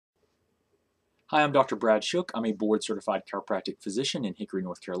Hi, I'm Dr. Brad Shook. I'm a board-certified chiropractic physician in Hickory,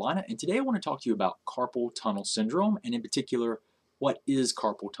 North Carolina, and today I want to talk to you about carpal tunnel syndrome, and in particular, what is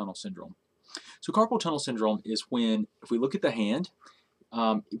carpal tunnel syndrome? So carpal tunnel syndrome is when, if we look at the hand,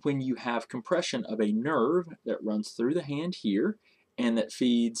 when you have compression of a nerve that runs through the hand here and that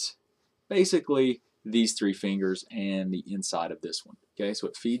feeds basically these three fingers and the inside of this one. Okay, so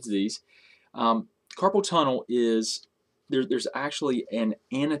it feeds these. Carpal tunnel is there's actually an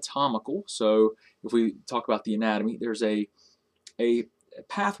anatomical, so if we talk about the anatomy, there's a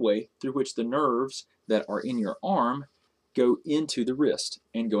pathway through which the nerves that are in your arm go into the wrist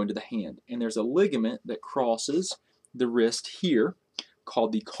and go into the hand. And there's a ligament that crosses the wrist here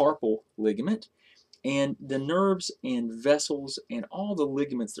called the carpal ligament. And the nerves and vessels and all the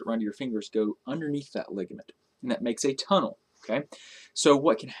ligaments that run to your fingers go underneath that ligament. And that makes a tunnel. Okay, so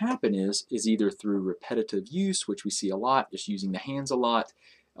what can happen is either through repetitive use, which we see a lot, just using the hands a lot,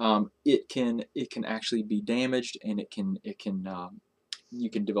 it can actually be damaged, and you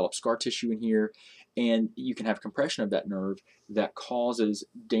can develop scar tissue in here, and you can have compression of that nerve that causes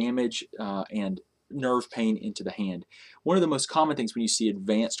damage and nerve pain into the hand. One of the most common things when you see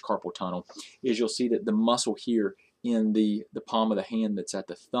advanced carpal tunnel is you'll see that the muscle here in the palm of the hand that's at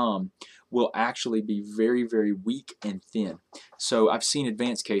the thumb will actually be very, very weak and thin. So I've seen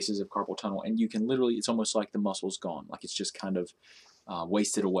advanced cases of carpal tunnel, and you can literally, it's almost like the muscle's gone, like it's just kind of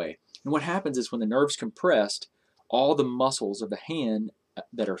wasted away. And what happens is when the nerve's compressed, all the muscles of the hand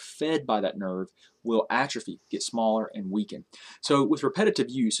that are fed by that nerve will atrophy, get smaller and weaken. So with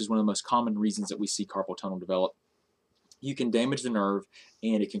repetitive use is one of the most common reasons that we see carpal tunnel develop. You can damage the nerve,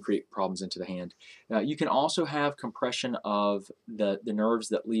 and it can create problems into the hand. You can also have compression of the nerves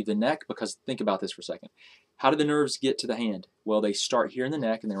that leave the neck, because think about this for a second. How do the nerves get to the hand? Well, they start here in the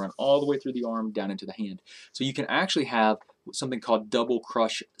neck and they run all the way through the arm down into the hand. So you can actually have something called double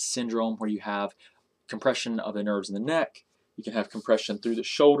crush syndrome, where you have compression of the nerves in the neck. You can have compression through the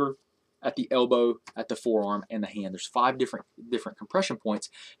shoulder, at the elbow, at the forearm, and the hand. There's 5 different compression points,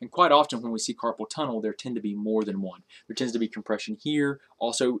 and quite often when we see carpal tunnel, there tend to be more than one. There tends to be compression here,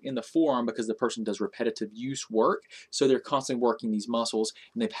 also in the forearm, because the person does repetitive use work, so they're constantly working these muscles,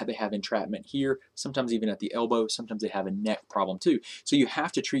 and they have entrapment here, sometimes even at the elbow, sometimes they have a neck problem too. So you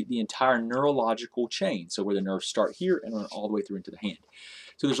have to treat the entire neurological chain, so where the nerves start here and run all the way through into the hand.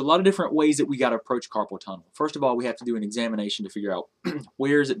 So there's a lot of different ways that we got to approach carpal tunnel. First of all, we have to do an examination to figure out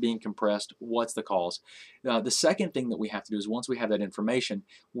where is it being compressed, what's the cause. The second thing that we have to do is, once we have that information,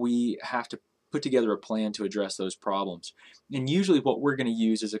 we have to put together a plan to address those problems. And usually what we're going to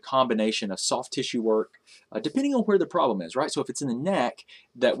use is a combination of soft tissue work, depending on where the problem is, right? So if it's in the neck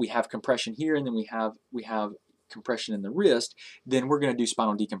that we have compression here, and then we have compression in the wrist, then we're going to do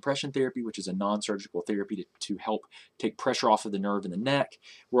spinal decompression therapy, which is a non-surgical therapy to help take pressure off of the nerve in the neck.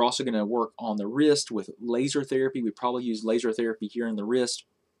 We're also going to work on the wrist with laser therapy. We probably use laser therapy here in the wrist,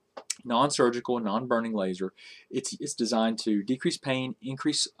 non-surgical, non-burning laser. It's designed to decrease pain,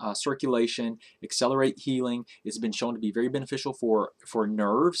 increase circulation, accelerate healing. It's been shown to be very beneficial for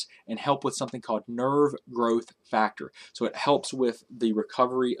nerves and help with something called nerve growth factor. So it helps with the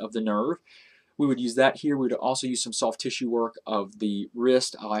recovery of the nerve. We would use that here. We would also use some soft tissue work of the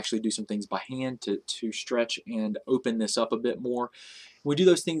wrist. I'll actually do some things by hand to stretch and open this up a bit more. We do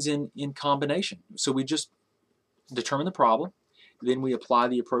those things in combination. So we just determine the problem, then we apply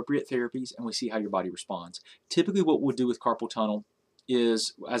the appropriate therapies, and we see how your body responds. Typically what we'll do with carpal tunnel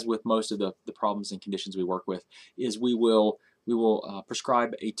is, as with most of the problems and conditions we work with, is we will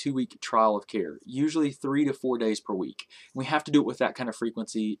prescribe a 2-week trial of care, usually 3 to 4 days per week. We have to do it with that kind of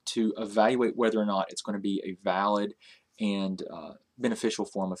frequency to evaluate whether or not it's going to be a valid and beneficial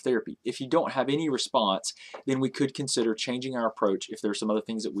form of therapy. If you don't have any response, then we could consider changing our approach if there are some other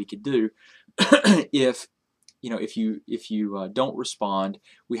things that we could do. If you don't respond,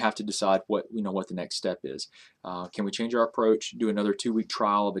 we have to decide what the next step is. Can we change our approach, do another 2-week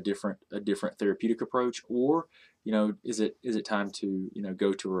trial of a different therapeutic approach, or is it time to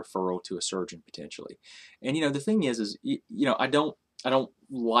go to a referral to a surgeon potentially? And the thing is I don't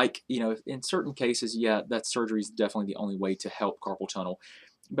like, in certain cases, yeah, that surgery is definitely the only way to help carpal tunnel.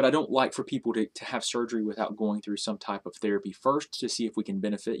 But I don't like for people to have surgery without going through some type of therapy first to see if we can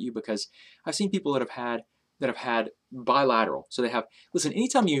benefit you, because I've seen people that have had bilateral. So they have, listen,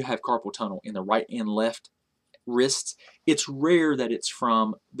 anytime you have carpal tunnel in the right and left wrists, it's rare that it's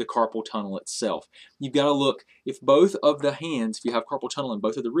from the carpal tunnel itself. You've got to look, if both of the hands, if you have carpal tunnel in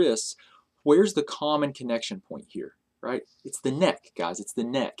both of the wrists, where's the common connection point here, right? It's the neck, guys, it's the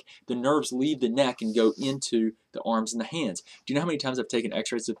neck. The nerves leave the neck and go into the arms and the hands. Do you know how many times I've taken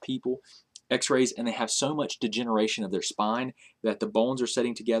x-rays of people x-rays, and they have so much degeneration of their spine that the bones are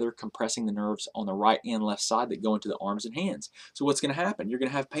setting together, compressing the nerves on the right and left side that go into the arms and hands. So what's going to happen? You're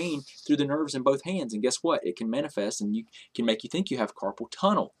going to have pain through the nerves in both hands, and guess what? It can manifest and can make you think you have carpal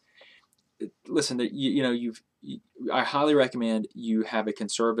tunnel. Listen, I highly recommend you have a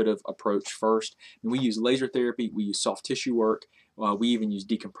conservative approach first. And we use laser therapy, we use soft tissue work, we even use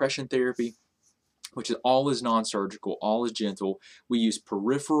decompression therapy, which is all is non-surgical, all is gentle. We use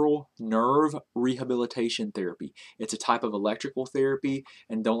peripheral nerve rehabilitation therapy. It's a type of electrical therapy,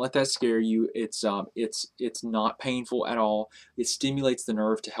 and don't let that scare you. It's not painful at all. It stimulates the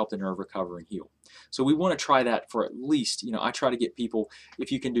nerve to help the nerve recover and heal. So we want to try that for at least, I try to get people, if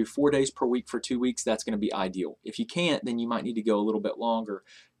you can do 4 days per week for 2 weeks, that's going to be ideal. If you can't, then you might need to go a little bit longer.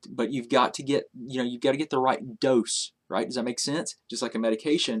 But you've got to get, you've got to get the right dose, right? Does that make sense? Just like a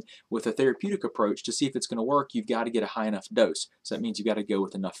medication with a therapeutic approach, to see if it's going to work, you've got to get a high enough dose. So that means you've got to go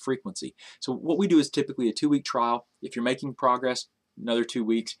with enough frequency. So what we do is typically a 2-week trial. If you're making progress, another 2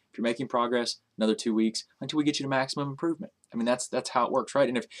 weeks. If you're making progress, another 2 weeks, until we get you to maximum improvement. I mean, that's how it works, right?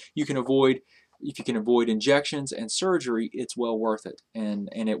 And if you can avoid injections and surgery, it's well worth it, and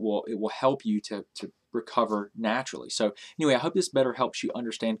it will help you to recover naturally. So anyway, I hope this better helps you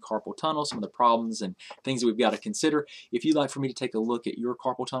understand carpal tunnel, some of the problems and things that we've got to consider. If you'd like for me to take a look at your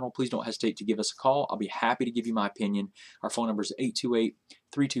carpal tunnel, please don't hesitate to give us a call. I'll be happy to give you my opinion. Our phone number is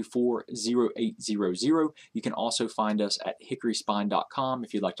 828-324-0800. You can also find us at hickoryspine.com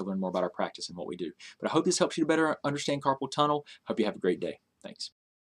if you'd like to learn more about our practice and what we do. But I hope this helps you to better understand carpal tunnel. Hope you have a great day. Thanks.